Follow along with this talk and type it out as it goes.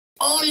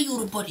all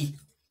your body.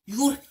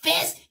 Your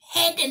face,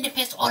 head and the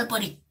face, all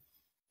body.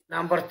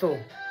 Number 2.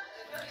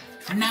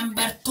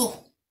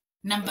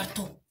 Number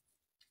 2.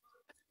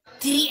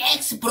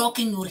 3x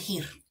broken your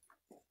hair.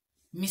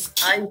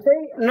 Miskin. I say,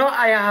 no,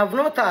 I have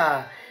not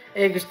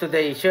eggs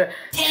today. 10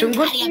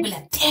 karya bila.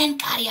 10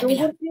 karya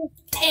bila.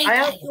 10 I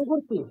have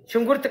karya.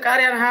 Shungurti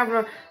karya I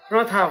have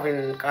not have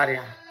in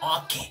karya.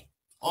 Okay.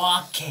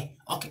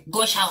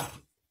 Go shower.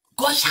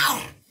 Go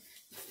shower.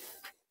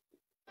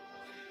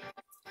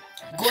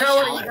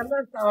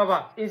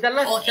 Shower is the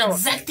last shower.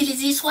 Exactly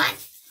this one.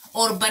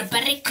 Or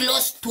Barbary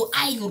close to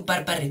eye your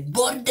Barbary.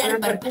 Border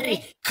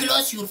Barbary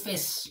close your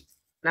face.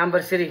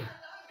 Number 3.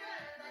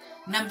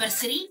 Number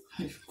 3.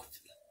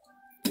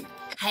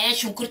 Haya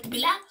Shunkurt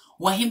bila.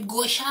 Wahim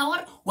go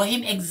shower.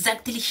 Wahim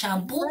exactly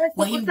shampoo.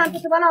 Wahim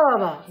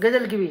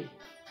Gadal gibi.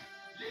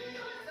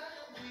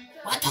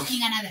 What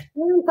talking another?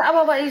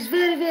 Ababa is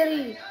very,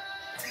 very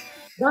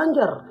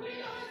danger.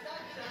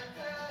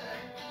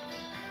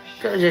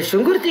 The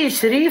Shungurti is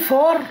 3,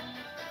 4.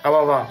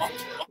 Ababa.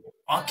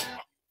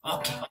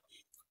 Okay.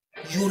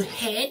 Your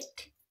head.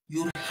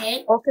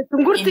 Okay,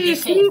 Shungurti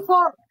is 3,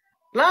 4.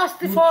 Last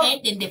 4. Your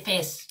head and the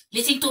face.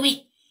 Listen to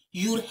me.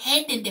 Your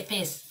head and the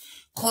face.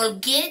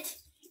 Colgate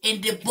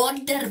and the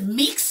border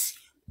mix.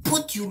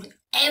 Put your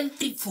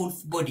every full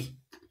body.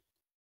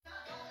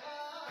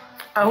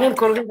 Ahun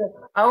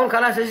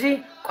kalas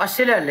ezi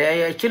qasila le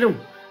aychilum.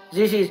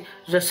 This is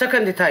the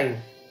second time.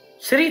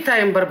 3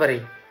 time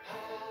Barbary.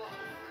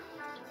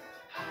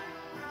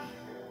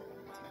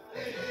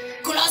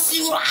 Close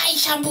your eye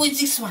shampoo with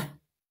this one.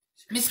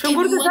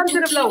 Shungurti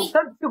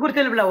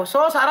Shungurti blau.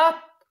 Sauce arat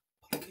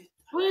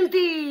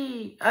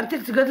 20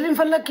 until tgadlin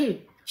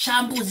falaki.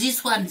 Shampoo,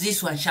 this one,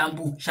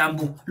 shampoo.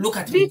 Look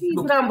at this me.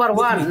 Is number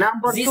 1,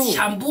 number 2. This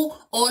shampoo,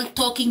 all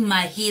talking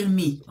my hear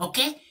me,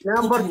 okay?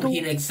 Number 2.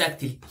 Here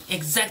exactly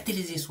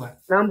this one.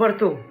 Number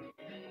 2.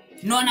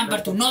 No number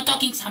 2, no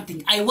talking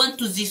something. I want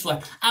to this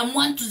one.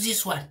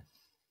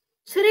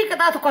 Siri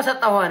kata tu kasat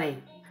tawani.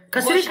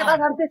 Kasiri kata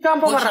nanti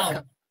shampoo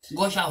maraka.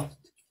 Go shower.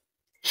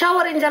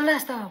 Shower in the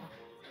last hour.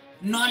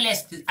 No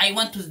less. I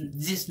want to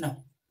this now.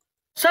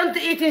 Sant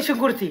eating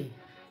Shungurti.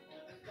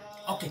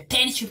 Okay,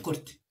 10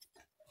 Shungurti.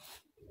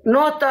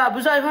 Not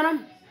Buzai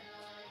Honam?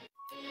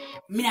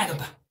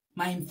 Minagaba.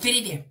 My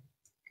freedom.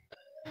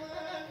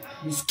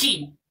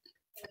 Miskin.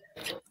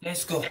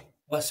 Let's go.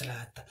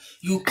 Wasalata.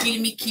 You kill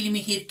me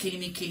here, kill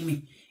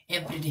me.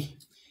 Every day.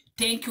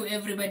 Thank you,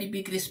 everybody.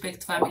 Big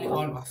respect, family,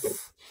 all of.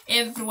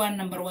 Everyone,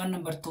 number 1,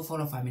 number 2,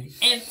 follow family.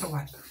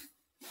 Everyone.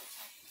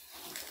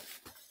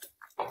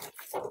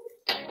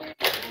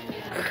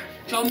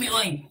 Show me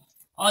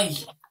oil.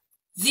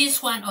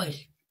 This one oil.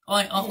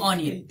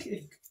 Onion.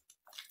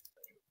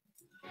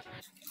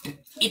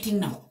 Eating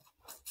now.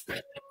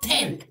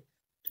 10.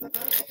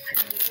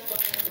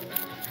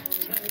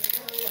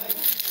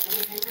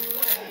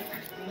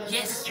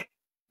 Yes.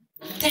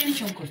 10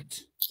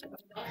 Shungurt.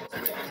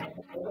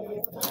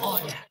 Oh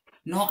yeah.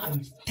 No,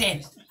 I'm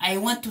 10. I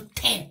want to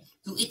 10.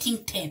 You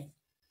eating 10.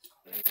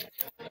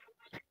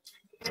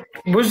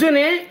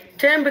 Buzune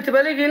 10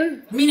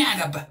 bitbaligin.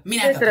 Minagaba.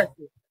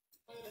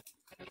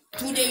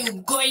 Today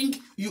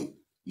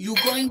you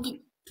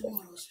going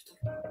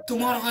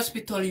tomorrow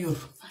hospital you.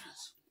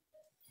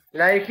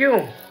 Like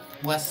you.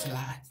 What's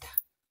that?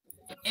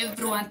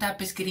 Everyone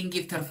tap screen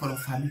gift her for a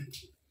family.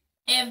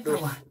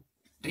 Everyone.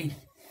 Drink.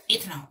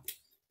 Eat now.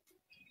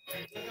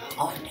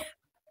 On.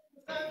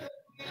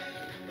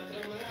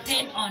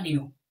 10 on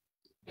you.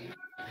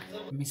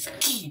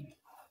 Miskin.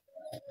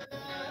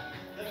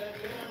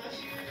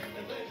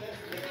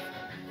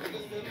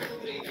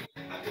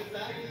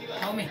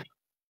 Show me.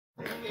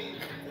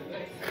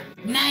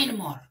 9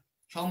 more.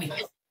 Show me.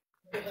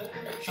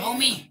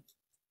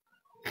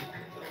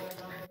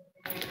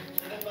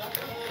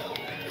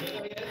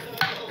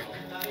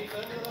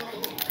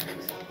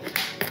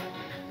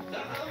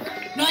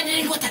 No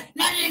drink water.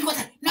 No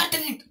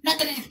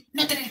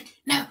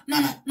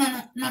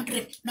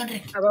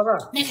drink.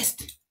 Ababa.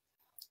 Next.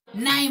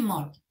 9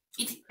 more.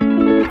 Eat.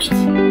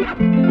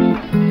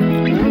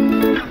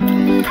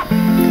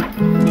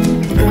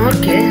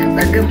 Okay,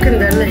 tagabkan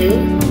dalahi.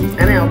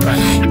 Ana oka.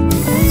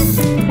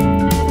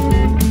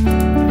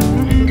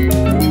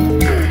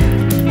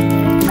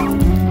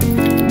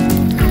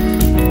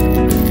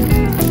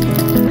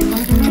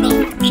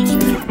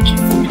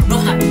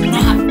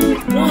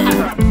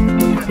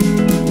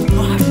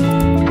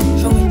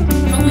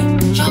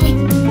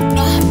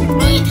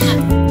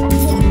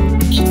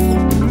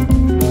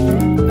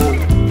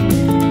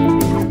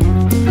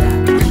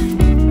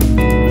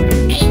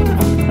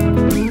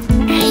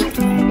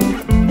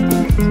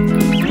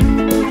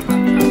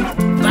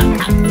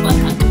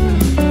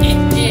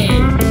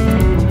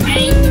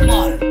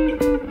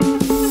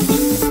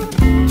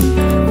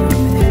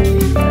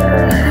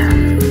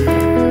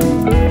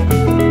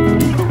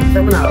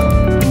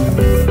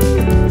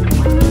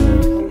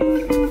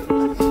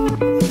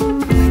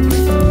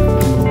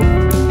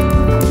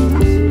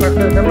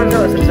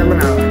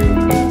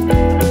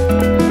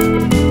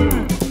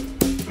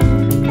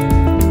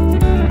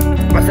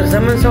 10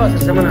 زمن سوا 10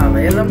 زمن هذا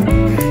يلا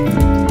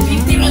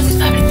 50 roses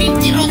family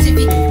 50 roses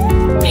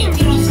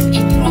 80 roses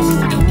 80 roses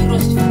 80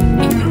 roses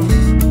 80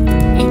 roses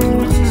 80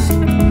 roses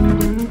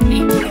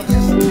 80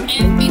 roses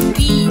MVP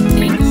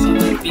thank you so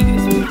much big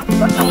respect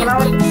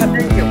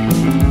thank you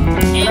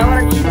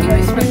big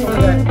respect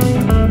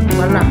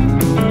mana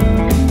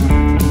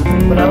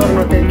flower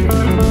no thank you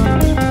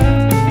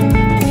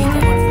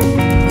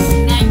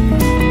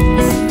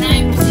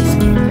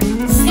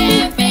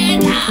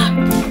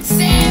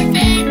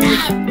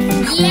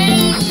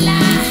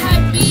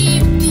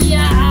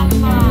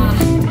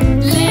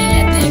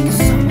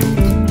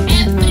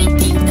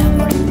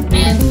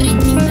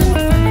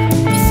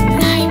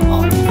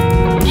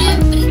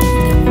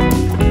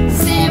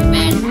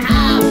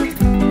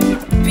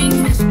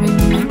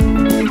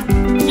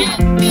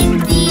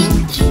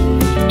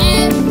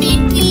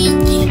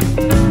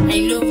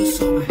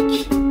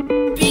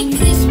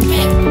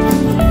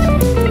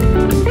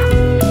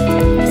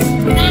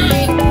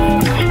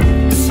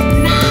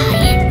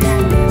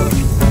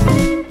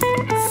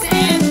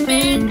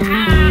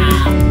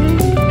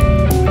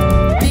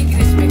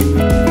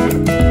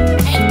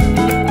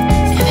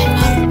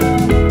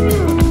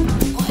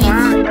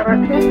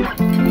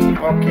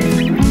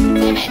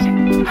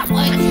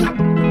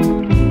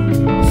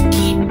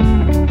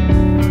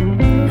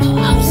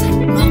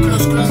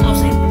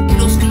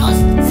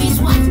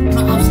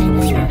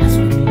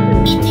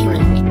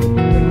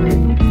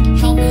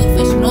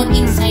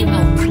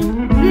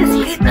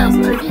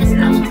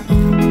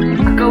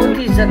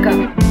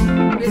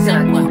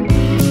Zakat.